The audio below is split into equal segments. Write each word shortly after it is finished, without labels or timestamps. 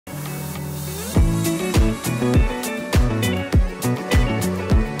Hey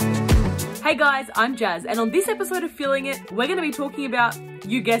guys, I'm Jazz, and on this episode of Feeling It, we're going to be talking about,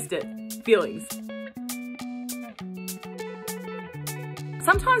 you guessed it, feelings.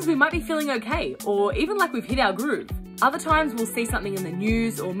 Sometimes we might be feeling okay, or even like we've hit our groove. Other times we'll see something in the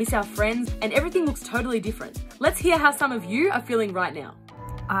news or miss our friends, and everything looks totally different. Let's hear how some of you are feeling right now.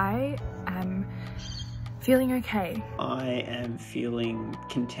 I am feeling okay. I am feeling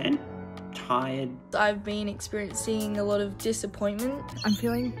content, tired. I've been experiencing a lot of disappointment. I'm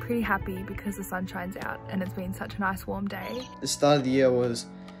feeling pretty happy because the sun shines out and it's been such a nice warm day. The start of the year was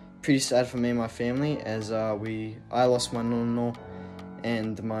pretty sad for me and my family as I lost my nonno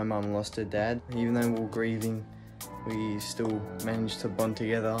and my mum lost her dad. Even though we were grieving, we still managed to bond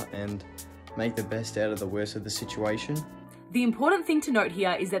together and make the best out of the worst of the situation. The important thing to note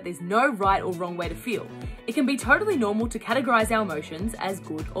here is that there's no right or wrong way to feel. It can be totally normal to categorize our emotions as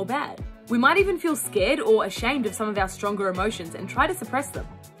good or bad. We might even feel scared or ashamed of some of our stronger emotions and try to suppress them.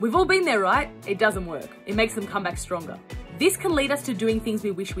 We've all been there, right? It doesn't work. It makes them come back stronger. This can lead us to doing things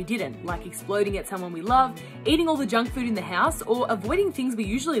we wish we didn't, like exploding at someone we love, eating all the junk food in the house, or avoiding things we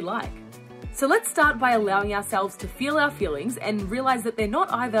usually like. So let's start by allowing ourselves to feel our feelings and realize that they're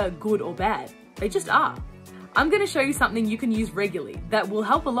not either good or bad. They just are. I'm going to show you something you can use regularly that will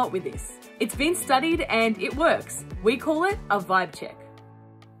help a lot with this. It's been studied and it works. We call it a vibe check.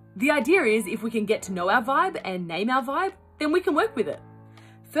 The idea is if we can get to know our vibe and name our vibe, then we can work with it.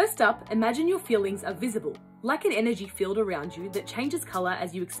 First up, imagine your feelings are visible, like an energy field around you that changes color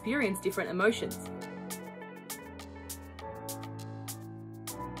as you experience different emotions.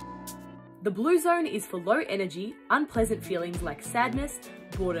 The blue zone is for low energy, unpleasant feelings like sadness,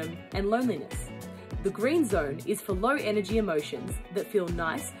 boredom, and loneliness. The green zone is for low energy emotions that feel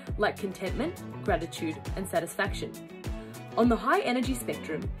nice, like contentment, gratitude, and satisfaction. On the high energy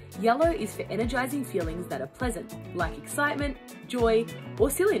spectrum, yellow is for energizing feelings that are pleasant, like excitement, joy,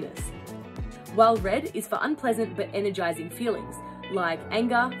 or silliness. While red is for unpleasant but energizing feelings, like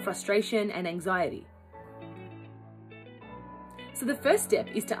anger, frustration, and anxiety. So the first step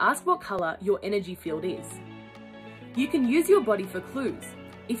is to ask what color your energy field is. You can use your body for clues.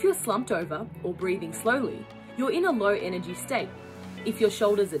 If you're slumped over or breathing slowly, you're in a low energy state. If your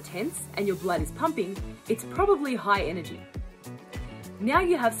shoulders are tense and your blood is pumping, it's probably high energy. Now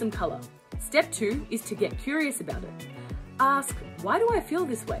you have some color. Step 2 is to get curious about it. Ask, why do I feel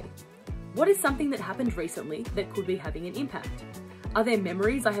this way? What is something that happened recently that could be having an impact? Are there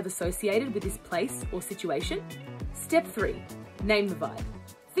memories I have associated with this place or situation? Step 3, name the vibe.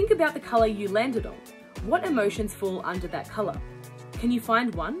 Think about the color you landed on. What emotions fall under that color? Can you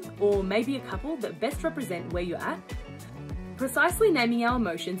find one, or maybe a couple, that best represent where you're at? Precisely naming our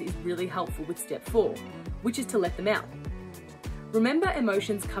emotions is really helpful with step 4, which is to let them out. Remember,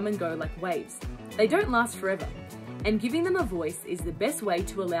 emotions come and go like waves. They don't last forever, and giving them a voice is the best way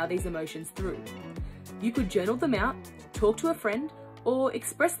to allow these emotions through. You could journal them out, talk to a friend, or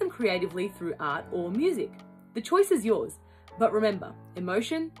express them creatively through art or music. The choice is yours, but remember,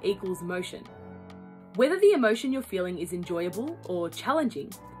 emotion equals motion. Whether the emotion you're feeling is enjoyable or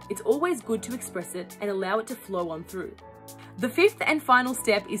challenging, it's always good to express it and allow it to flow on through. The fifth and final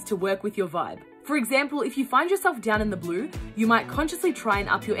step is to work with your vibe. For example, if you find yourself down in the blue, you might consciously try and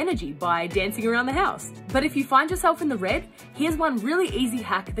up your energy by dancing around the house. But if you find yourself in the red, here's one really easy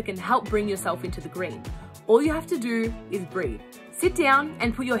hack that can help bring yourself into the green. All you have to do is breathe. Sit down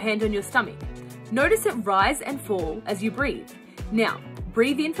and put your hand on your stomach. Notice it rise and fall as you breathe. Now,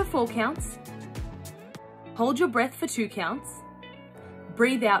 breathe in for 4 counts. Hold your breath for 2 counts.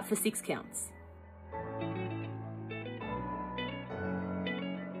 Breathe out for 6 counts.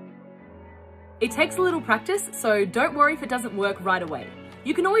 It takes a little practice, so don't worry if it doesn't work right away.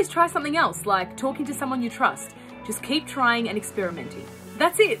 You can always try something else, like talking to someone you trust. Just keep trying and experimenting.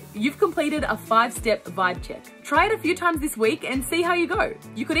 That's it, you've completed a 5-step vibe check. Try it a few times this week and see how you go.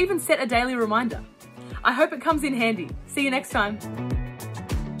 You could even set a daily reminder. I hope it comes in handy. See you next time.